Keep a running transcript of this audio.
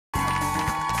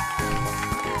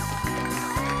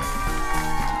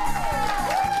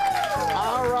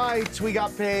we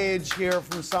got Paige here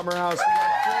from Summer House. We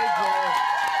got Craig here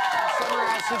from Summer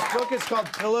House. His book is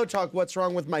called Pillow Talk, What's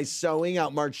Wrong with My Sewing,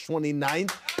 out March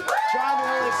 29th. John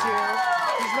Hill is here.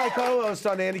 He's my co-host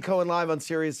on Andy Cohen Live on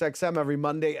Sirius XM every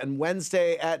Monday and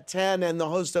Wednesday at 10, and the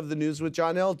host of The News with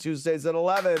John Hill, Tuesdays at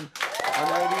 11 on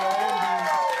Radio Andy.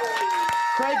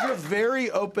 Craig, you're very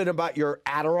open about your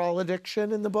Adderall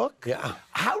addiction in the book. Yeah.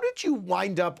 How did you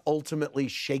wind up ultimately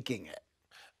shaking it?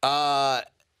 I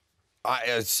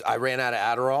ran out of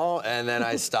Adderall, and then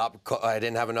I stopped. I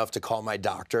didn't have enough to call my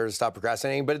doctor to stop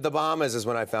procrastinating. But the Bahamas is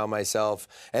when I found myself.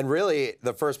 And really,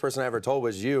 the first person I ever told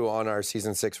was you on our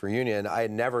season 6 reunion. I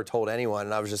had never told anyone,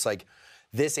 and I was just like,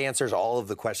 this answers all of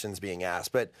the questions being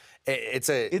asked. But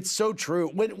it's so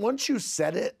true. Once you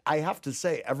said it, I have to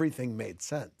say everything made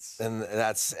sense. And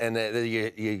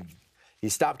you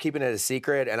stop keeping it a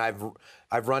secret. And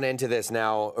I've run into this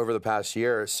now over the past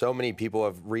year. So many people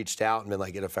have reached out and been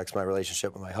like, it affects my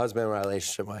relationship with my husband, my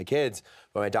relationship with my kids,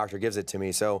 but my doctor gives it to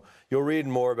me. So you'll read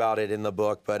more about it in the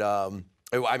book. But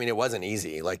it wasn't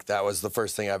easy. Like, that was the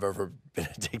first thing I've ever been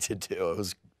addicted to. It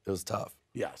was tough.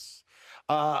 Yes.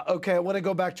 Okay, I want to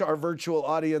go back to our virtual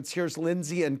audience. Here's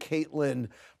Lindsay and Caitlin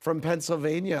from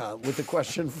Pennsylvania with a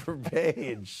question for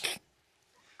Paige.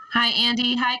 Hi,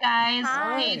 Andy. Hi, guys.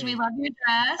 Hi. Paige, we love your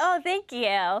dress. Oh, thank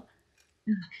you.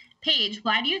 Paige,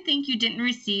 why do you think you didn't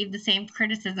receive the same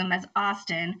criticism as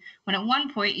Austin when at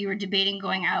one point you were debating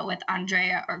going out with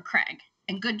Andrea or Craig?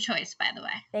 And good choice, by the way.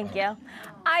 Thank you.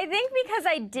 I think because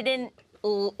I didn't,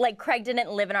 Craig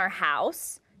didn't live in our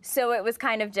house, so it was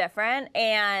kind of different,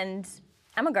 and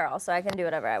I'm a girl, so I can do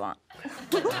whatever I want.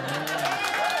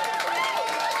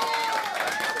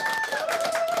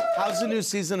 How's the new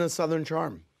season of Southern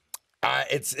Charm?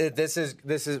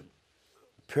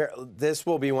 This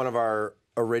will be one of our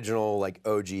original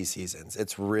OG seasons.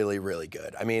 It's really, really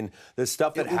good. I mean, the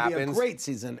stuff that happens. It would be a great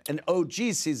season. An OG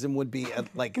season would be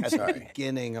at the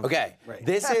beginning of. Okay, right.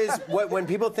 This is when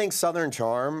people think Southern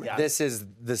Charm. Yeah. This is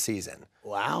the season.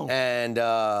 Wow. And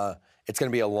it's going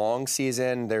to be a long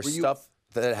season. There's stuff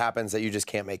that happens that you just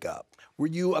can't make up. Were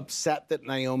you upset that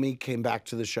Naomie came back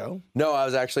to the show? No, I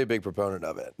was actually a big proponent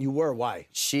of it. You were? Why?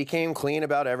 She came clean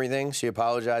about everything. She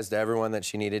apologized to everyone that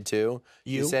she needed to.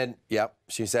 You? She said, yep.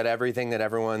 She said everything that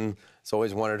everyone's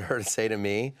always wanted her to say to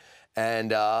me.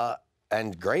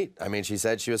 And great. I mean, she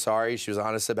said she was sorry. She was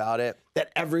honest about it.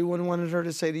 That everyone wanted her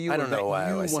to say to you? I don't know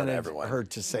why I said everyone. Her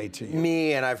to say to you?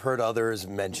 Me, and I've heard others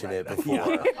mention it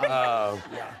before.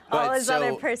 All his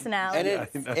other personalities.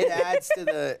 And it adds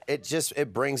to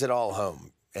it brings it all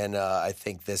home. And I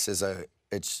think this is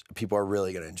people are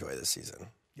really going to enjoy this season.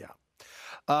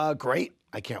 Yeah. Great.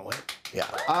 I can't wait. Yeah.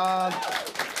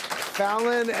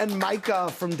 Fallon and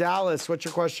Micah from Dallas. What's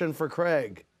your question for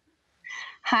Craig?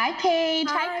 Hi, Paige.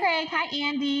 Hi, Craig. Hi,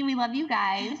 Andy. We love you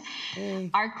guys.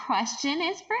 Hey. Our question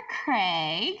is for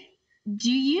Craig.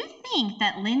 Do you think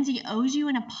that Lindsay owes you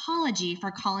an apology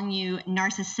for calling you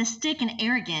narcissistic and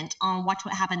arrogant on Watch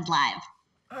What Happens Live?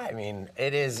 I mean,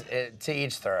 to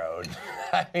each their own.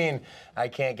 I mean, I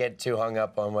can't get too hung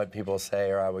up on what people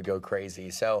say or I would go crazy.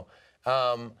 So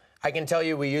I can tell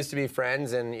you we used to be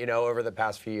friends, and, over the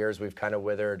past few years, we've kind of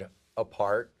withered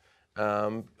apart.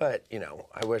 But,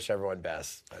 I wish everyone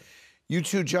best. But. You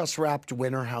two just wrapped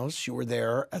Winter House. You were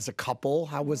there as a couple.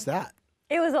 How was that?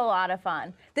 It was a lot of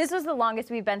fun. This was the longest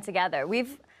we've been together.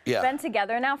 We've been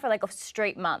together now for a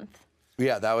straight month.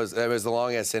 Yeah, that was the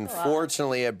longest, and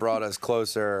fortunately it brought us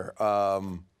closer.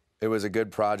 It was a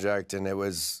good project, and it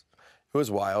was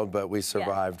wild, but we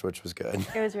survived, which was good.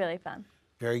 It was really fun.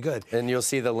 Very good. And you'll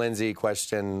see the Lindsay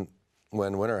question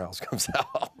when Winter House comes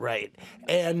out. Right.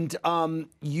 And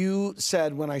you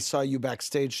said when I saw you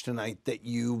backstage tonight that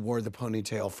you wore the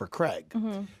ponytail for Craig.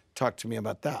 Mm-hmm. Talk to me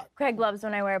about that. Craig loves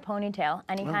when I wear a ponytail,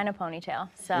 any kind of ponytail.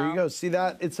 So there you go. See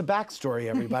that? It's a backstory,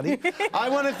 everybody. I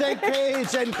want to thank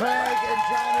Paige and Craig and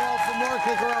John Hill. For more,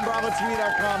 click her on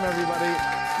BravoTV.com, everybody.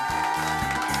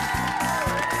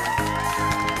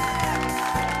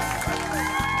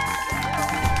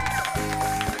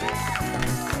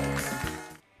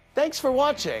 Thanks for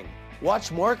watching.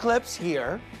 Watch more clips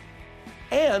here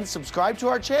and subscribe to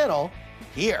our channel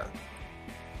here.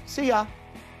 See ya.